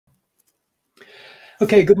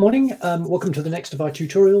Okay, good morning. Welcome to the next of our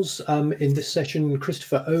tutorials. In this session,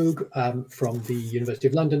 Christopher Oghe from the University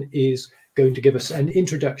of London is going to give us an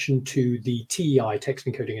introduction to the TEI Text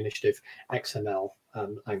Encoding Initiative XML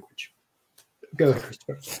language. Go ahead,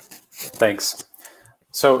 Christopher. Thanks.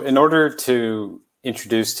 So in order to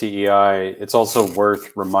introduce TEI, it's also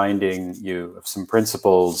worth reminding you of some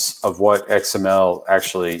principles of what XML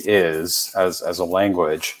actually is as a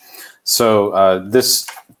language. So this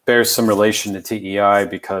bears some relation to TEI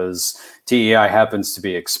because TEI happens to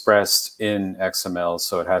be expressed in XML,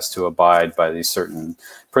 so it has to abide by these certain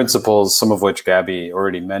principles, some of which Gabby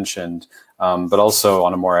already mentioned, but also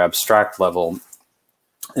on a more abstract level,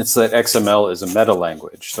 it's that XML is a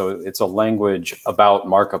metalanguage. So it's a language about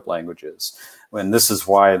markup languages. And this is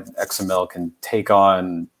why XML can take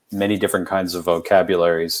on many different kinds of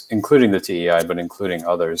vocabularies, including the TEI, but including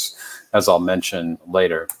others, as I'll mention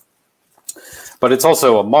later. But it's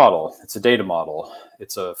also a model. It's a data model.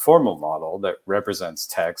 It's a formal model that represents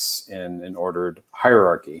text in an ordered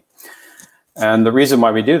hierarchy. And the reason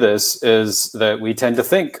why we do this is that we tend to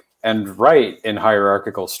think and write in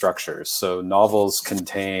hierarchical structures. So novels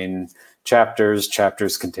contain chapters,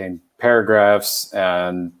 chapters contain paragraphs,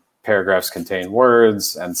 and paragraphs contain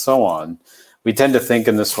words, and so on. We tend to think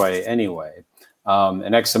in this way anyway.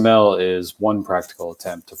 And XML is one practical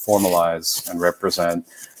attempt to formalize and represent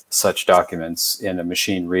such documents in a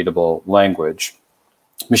machine-readable language.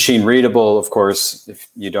 Machine-readable, of course, if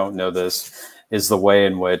you don't know this, is the way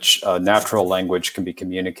in which natural language can be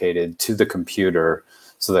communicated to the computer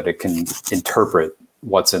so that it can interpret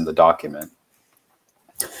what's in the document.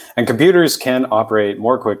 And computers can operate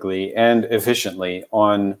more quickly and efficiently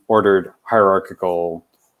on ordered hierarchical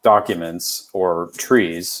documents or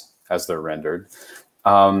trees, as they're rendered.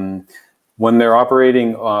 When they're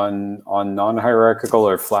operating on non-hierarchical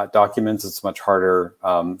or flat documents, it's much harder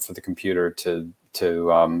for the computer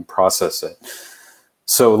to process it.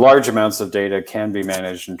 So large amounts of data can be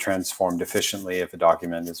managed and transformed efficiently if a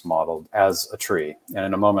document is modeled as a tree. And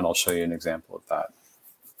in a moment, I'll show you an example of that.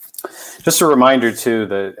 Just a reminder, too,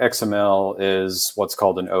 that XML is what's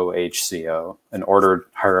called an OHCO, an ordered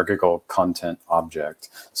hierarchical content object.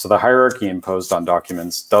 So the hierarchy imposed on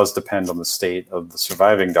documents does depend on the state of the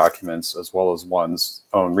surviving documents, as well as one's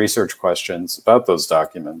own research questions about those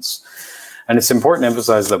documents. And it's important to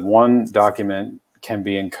emphasize that one document can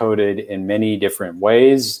be encoded in many different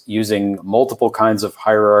ways using multiple kinds of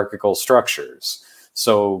hierarchical structures.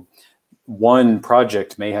 So one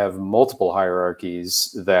project may have multiple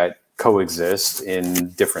hierarchies that coexist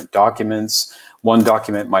in different documents. One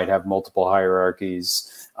document might have multiple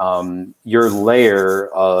hierarchies. Your layer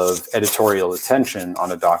of editorial attention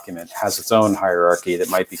on a document has its own hierarchy that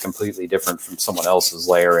might be completely different from someone else's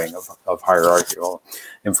layering of hierarchical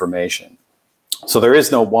information. So there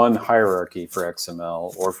is no one hierarchy for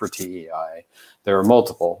XML or for TEI. There are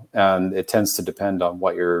multiple, and it tends to depend on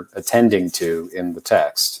what you're attending to in the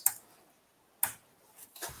text.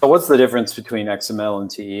 So what's the difference between XML and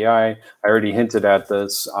TEI? I already hinted at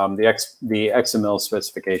this. The XML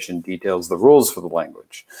specification details the rules for the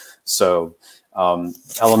language. So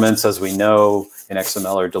elements, as we know, in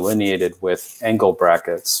XML are delineated with angle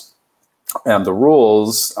brackets. And the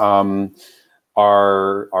rules are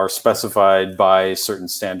specified by certain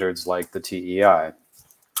standards like the TEI.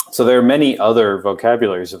 So there are many other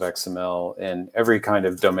vocabularies of XML in every kind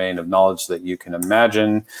of domain of knowledge that you can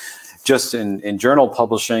imagine. Just in journal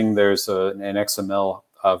publishing, there's an XML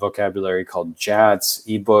vocabulary called JATS.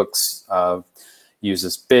 Ebooks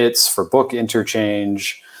uses bits for book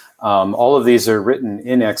interchange. All of these are written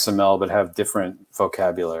in XML but have different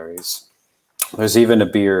vocabularies. There's even a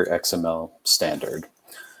beer XML standard.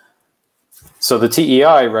 So the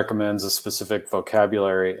TEI recommends a specific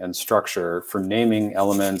vocabulary and structure for naming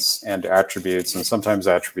elements and attributes, and sometimes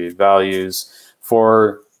attribute values,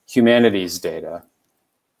 for humanities data.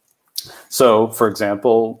 So, for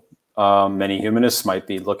example, many humanists might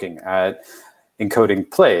be looking at encoding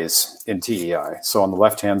plays in TEI. So on the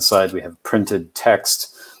left-hand side, we have printed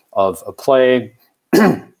text of a play.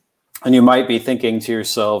 And you might be thinking to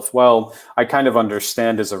yourself, well, I kind of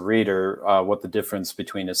understand as a reader what the difference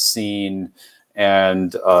between a scene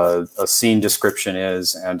and a scene description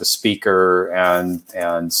is, and a speaker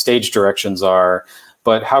and stage directions are,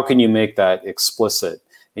 but how can you make that explicit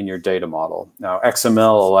in your data model? Now,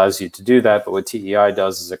 XML allows you to do that, but what TEI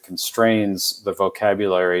does is it constrains the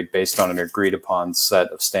vocabulary based on an agreed upon set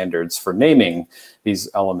of standards for naming these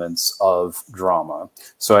elements of drama.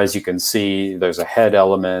 So as you can see, there's a head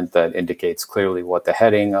element that indicates clearly what the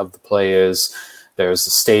heading of the play is. There's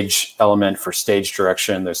a stage element for stage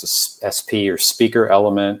direction. There's a SP or speaker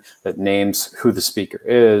element that names who the speaker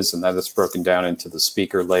is, and that is broken down into the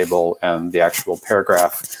speaker label and the actual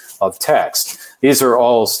paragraph of text. These are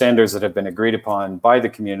all standards that have been agreed upon by the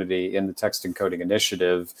community in the Text Encoding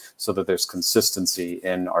Initiative so that there's consistency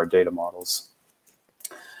in our data models.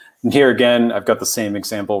 And here again, I've got the same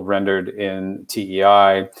example rendered in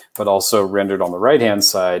TEI, but also rendered on the right-hand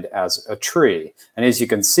side as a tree. And as you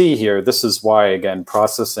can see here, this is why, again,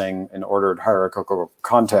 processing an ordered hierarchical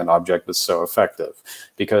content object is so effective,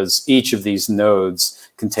 because each of these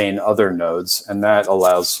nodes contain other nodes, and that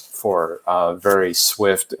allows for very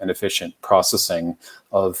swift and efficient processing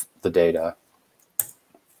of the data.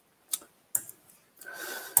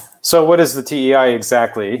 So what is the TEI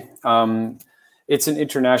exactly? It's an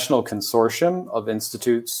international consortium of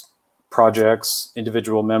institutes, projects,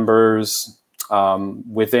 individual members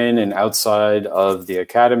within and outside of the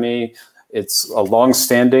academy. It's a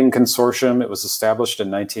long-standing consortium. It was established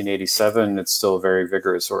in 1987. It's still a very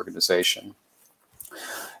vigorous organization.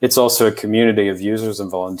 It's also a community of users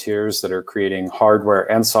and volunteers that are creating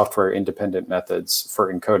hardware and software independent methods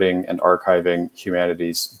for encoding and archiving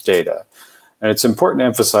humanities data. And it's important to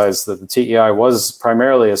emphasize that the TEI was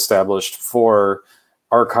primarily established for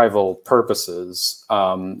archival purposes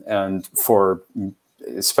and for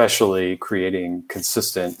especially creating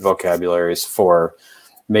consistent vocabularies for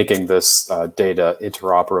making this data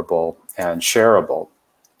interoperable and shareable.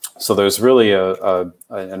 So there's really an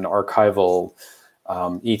archival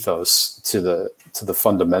ethos to the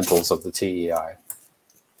fundamentals of the TEI.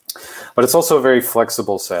 But it's also a very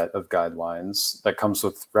flexible set of guidelines that comes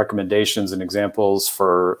with recommendations and examples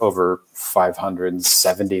for over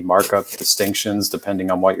 570 markup distinctions,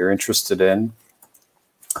 depending on what you're interested in.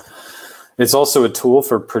 It's also a tool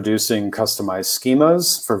for producing customized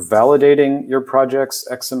schemas for validating your project's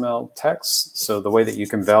XML text. So the way that you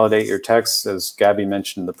can validate your text, as Gabby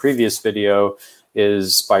mentioned in the previous video,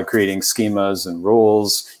 is by creating schemas and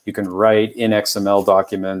rules. You can write in XML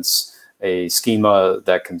documents a schema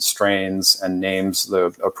that constrains and names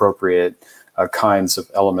the appropriate kinds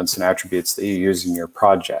of elements and attributes that you use in your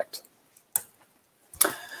project.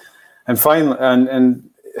 And finally, and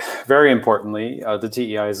very importantly, the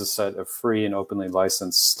TEI is a set of free and openly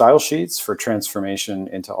licensed style sheets for transformation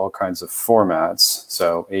into all kinds of formats.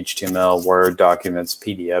 So HTML, Word documents,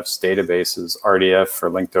 PDFs, databases, RDF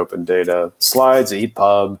for linked open data, slides,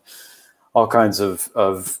 EPUB, all kinds of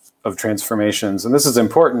transformations. And this is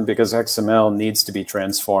important because XML needs to be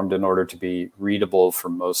transformed in order to be readable for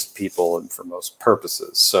most people and for most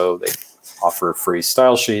purposes. So they offer free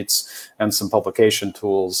style sheets and some publication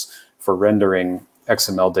tools for rendering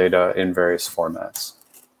XML data in various formats.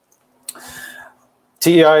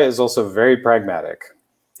 TEI is also very pragmatic.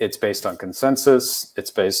 It's based on consensus.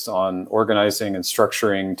 It's based on organizing and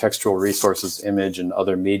structuring textual resources, image, and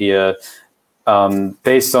other media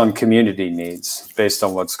based on community needs, based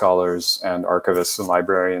on what scholars and archivists and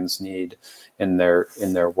librarians need in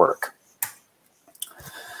their work.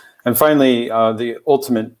 And finally, the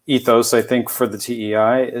ultimate ethos, I think, for the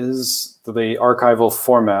TEI is the archival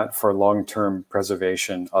format for long-term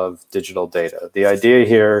preservation of digital data. The idea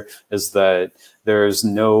here is that there's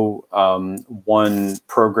no one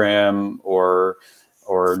program or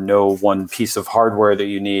no one piece of hardware that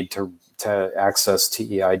you need to access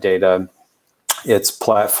TEI data. It's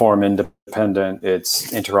platform independent,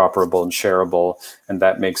 it's interoperable and shareable, and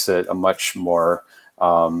that makes it a much more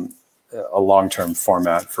a long-term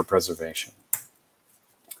format for preservation.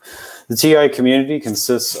 The TEI community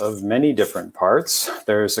consists of many different parts.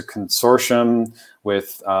 There's a consortium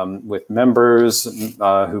with members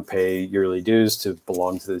who pay yearly dues to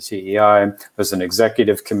belong to the TEI. There's an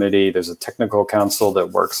executive committee. There's a technical council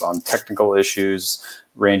that works on technical issues,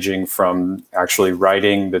 ranging from actually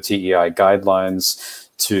writing the TEI guidelines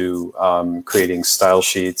to creating style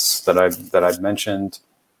sheets that I've mentioned.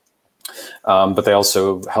 But they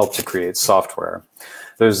also help to create software.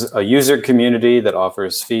 There's a user community that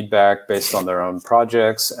offers feedback based on their own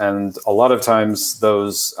projects, and a lot of times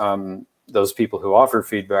those people who offer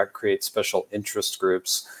feedback create special interest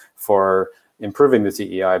groups for improving the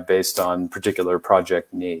TEI based on particular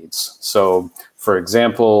project needs. So, for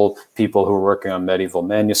example, people who are working on medieval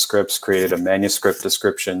manuscripts created a manuscript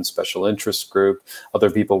description special interest group.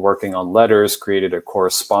 Other people working on letters created a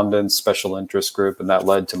correspondence special interest group, and that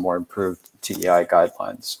led to more improved TEI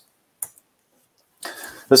guidelines.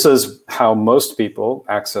 This is how most people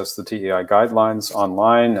access the TEI guidelines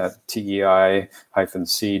online at tei-c.org.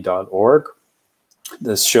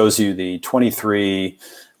 This shows you the 23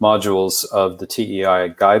 modules of the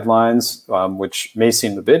TEI guidelines, which may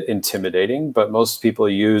seem a bit intimidating, but most people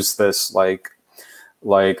use this like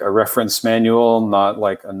like a reference manual, not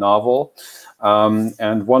like a novel.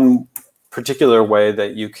 And one particular way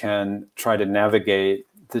that you can try to navigate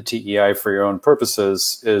the TEI for your own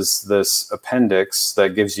purposes is this appendix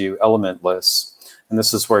that gives you element lists. And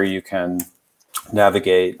this is where you can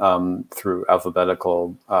navigate through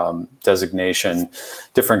alphabetical designation,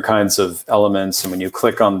 different kinds of elements. And when you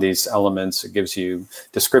click on these elements, it gives you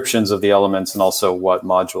descriptions of the elements and also what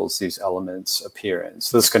modules these elements appear in.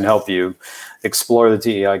 So this can help you explore the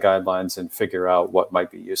TEI guidelines and figure out what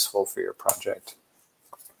might be useful for your project.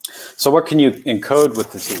 So what can you encode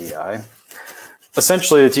with the TEI?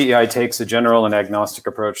 Essentially, the TEI takes a general and agnostic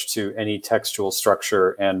approach to any textual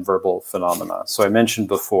structure and verbal phenomena. So I mentioned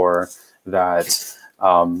before that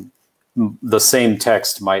the same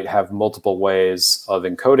text might have multiple ways of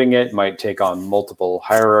encoding it, might take on multiple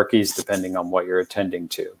hierarchies depending on what you're attending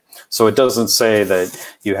to. So it doesn't say that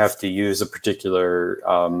you have to use a particular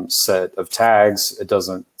set of tags. It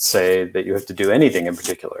doesn't say that you have to do anything in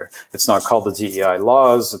particular. It's not called the TEI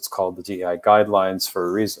laws. It's called the TEI guidelines for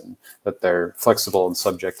a reason, that they're flexible and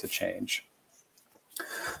subject to change.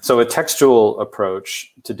 So a textual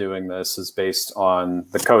approach to doing this is based on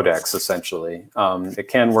the codex, essentially. It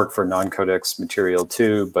can work for non-codex material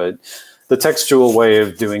too, but the textual way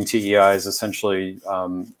of doing TEI is essentially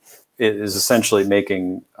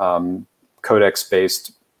making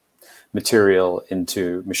codex-based material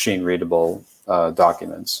into machine-readable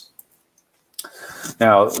documents.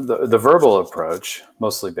 Now, the verbal approach,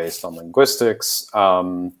 mostly based on linguistics,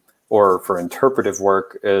 or for interpretive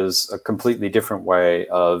work, is a completely different way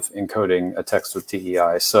of encoding a text with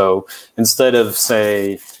TEI. So instead of,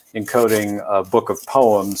 say, encoding a book of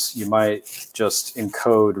poems, you might just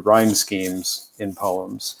encode rhyme schemes in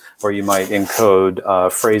poems, or you might encode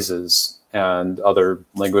phrases and other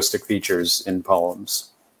linguistic features in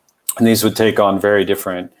poems. And these would take on very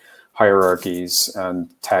different hierarchies and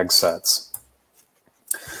tag sets.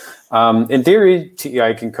 In theory,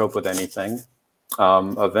 TEI can cope with anything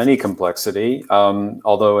of any complexity,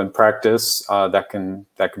 although in practice that can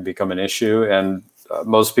become an issue. And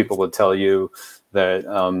most people would tell you that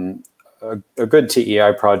a good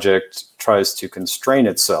TEI project tries to constrain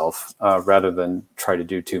itself rather than try to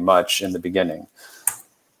do too much in the beginning.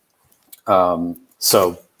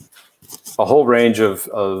 So a whole range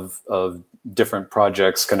of different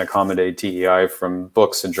projects can accommodate TEI, from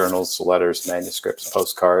books and journals to letters, manuscripts,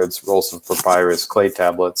 postcards, rolls of papyrus, clay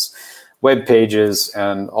tablets, web pages,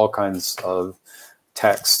 and all kinds of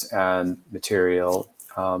text and material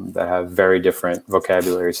that have very different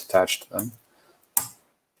vocabularies attached to them.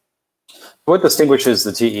 What distinguishes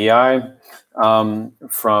the TEI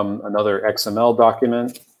from another XML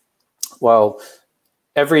document? Well,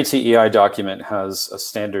 every TEI document has a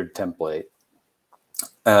standard template,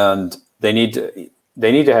 and they need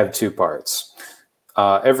to have two parts.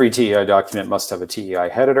 Every TEI document must have a TEI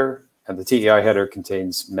header, and the TEI header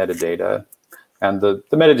contains metadata. And the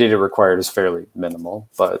metadata required is fairly minimal,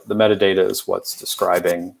 but the metadata is what's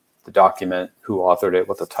describing the document, who authored it,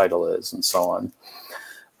 what the title is, and so on.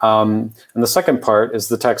 And the second part is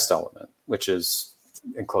the text element, which is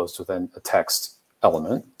enclosed within a text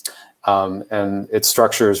element. And its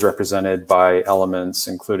structure is represented by elements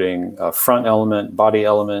including a front element, body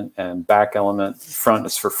element, and back element. Front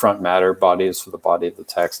is for front matter, body is for the body of the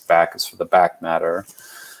text, back is for the back matter.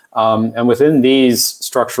 And within these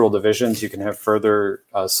structural divisions, you can have further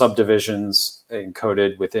subdivisions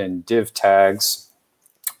encoded within div tags.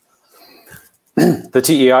 The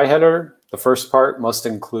TEI header, the first part, must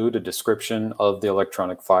include a description of the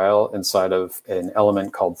electronic file inside of an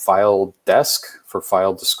element called file desk for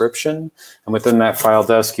file description. And within that file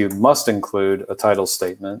desk, you must include a title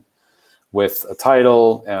statement with a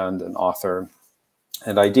title and an author,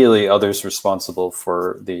 and ideally others responsible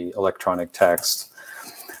for the electronic text.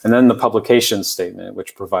 And then the publication statement,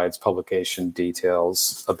 which provides publication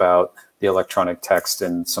details about the electronic text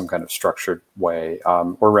in some kind of structured way,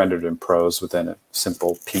 or rendered in prose within a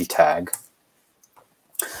simple p tag.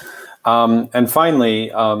 And finally,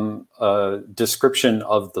 a description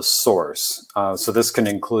of the source. So this can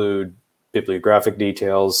include bibliographic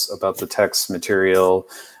details about the text material.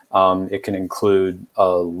 It can include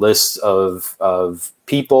a list of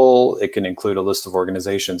people. It can include a list of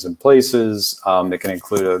organizations and places. It can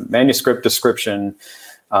include a manuscript description,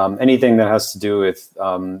 anything that has to do with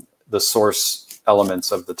the source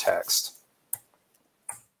elements of the text.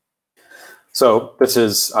 So this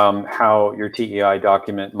is how your TEI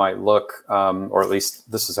document might look, or at least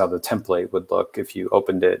this is how the template would look if you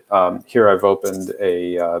opened it. Here I've opened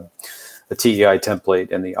a TEI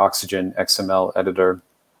template in the Oxygen XML editor.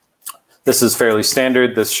 This is fairly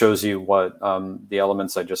standard. This shows you what the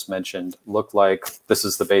elements I just mentioned look like. This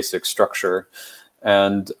is the basic structure.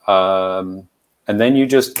 And then you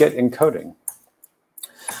just get encoding.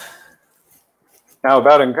 Now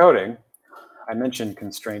about encoding, I mentioned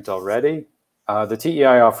constraint already. The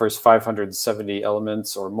TEI offers 570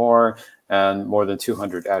 elements or more and more than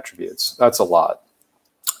 200 attributes. That's a lot.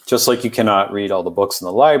 Just like you cannot read all the books in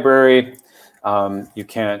the library, you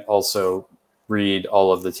can't also read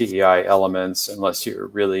all of the TEI elements unless you're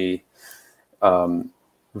really,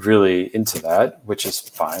 really into that, which is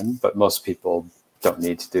fine, but most people don't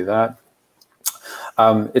need to do that.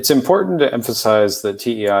 It's important to emphasize that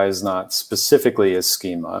TEI is not specifically a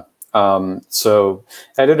schema. So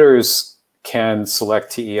editors can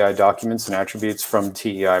select TEI documents and attributes from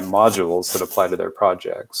TEI modules that apply to their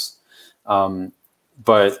projects.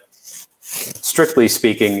 But strictly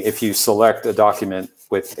speaking, if you select a document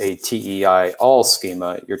with a TEI all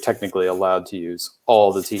schema, you're technically allowed to use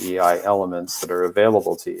all the TEI elements that are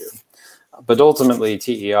available to you. But ultimately,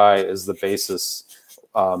 TEI is the basis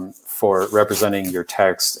for representing your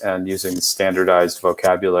text and using standardized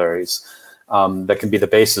vocabularies that can be the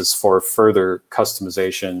basis for further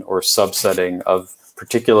customization or subsetting of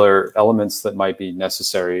particular elements that might be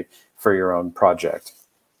necessary for your own project.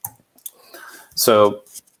 So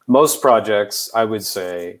most projects, I would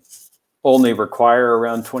say, only require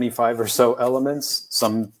around 25 or so elements.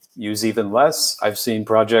 Some use even less. I've seen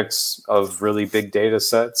projects of really big data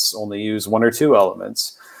sets only use 1 or 2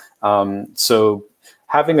 elements. So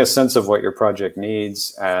having a sense of what your project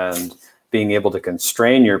needs and being able to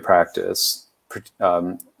constrain your practice,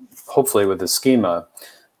 hopefully with a schema,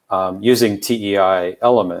 using TEI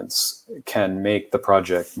elements can make the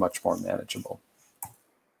project much more manageable.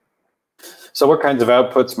 So what kinds of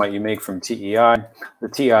outputs might you make from TEI? The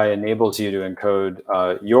TEI enables you to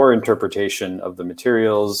encode your interpretation of the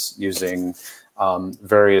materials using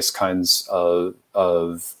various kinds of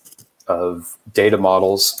data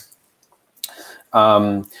models.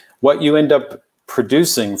 What you end up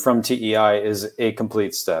producing from TEI is a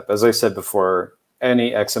complete step. As I said before,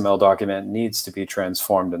 any XML document needs to be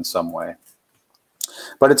transformed in some way.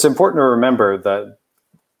 But it's important to remember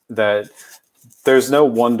that there's no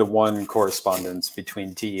one-to-one correspondence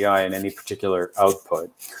between TEI and any particular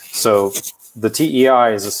output. So the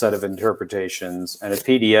TEI is a set of interpretations, and a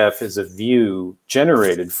PDF is a view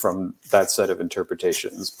generated from that set of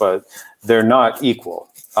interpretations, but they're not equal.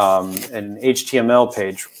 An HTML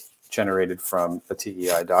page generated from a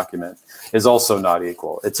TEI document is also not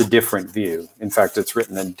equal. It's a different view. In fact, it's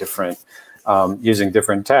written in different, using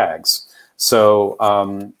different tags.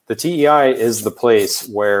 So the TEI is the place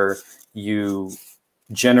where you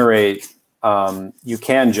generate, you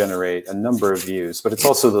can generate a number of views, but it's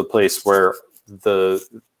also the place where the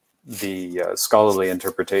scholarly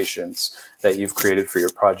interpretations that you've created for your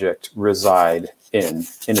project reside in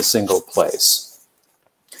a single place.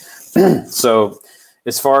 So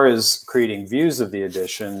as far as creating views of the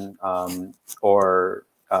edition or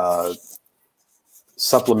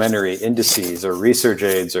supplementary indices or research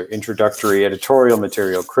aids or introductory editorial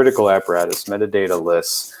material, critical apparatus, metadata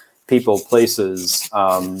lists, people, places,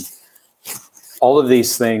 all of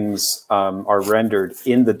these things are rendered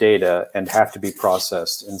in the data and have to be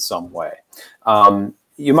processed in some way.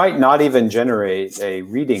 You might not even generate a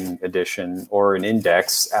reading edition or an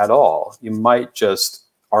index at all. You might just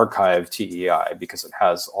archive TEI because it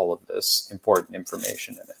has all of this important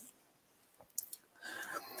information in it.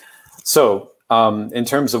 So in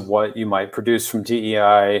terms of what you might produce from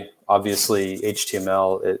TEI, obviously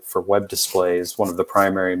HTML for web display is one of the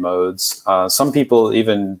primary modes. Some people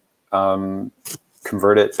even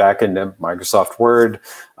convert it back into Microsoft Word,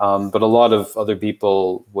 but a lot of other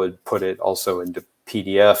people would put it also into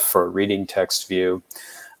PDF for reading text view.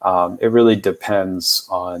 It really depends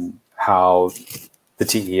on how the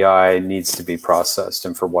TEI needs to be processed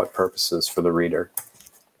and for what purposes for the reader.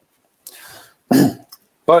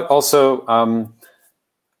 But also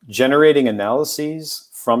generating analyses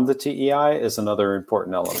from the TEI is another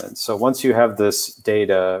important element. So once you have this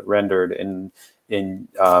data rendered in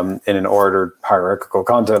an ordered hierarchical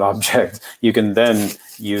content object, you can then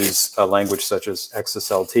use a language such as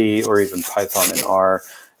XSLT or even Python and R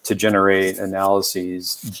to generate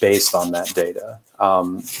analyses based on that data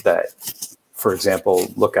that, for example,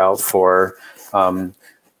 look out for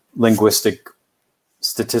linguistic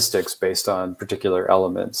statistics based on particular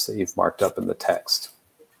elements that you've marked up in the text.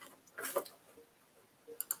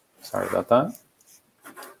 Sorry about that.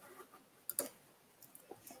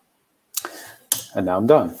 And now I'm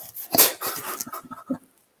done.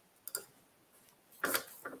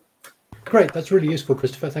 Great, that's really useful,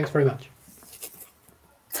 Christopher. Thanks very much.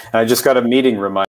 I just got a meeting reminder.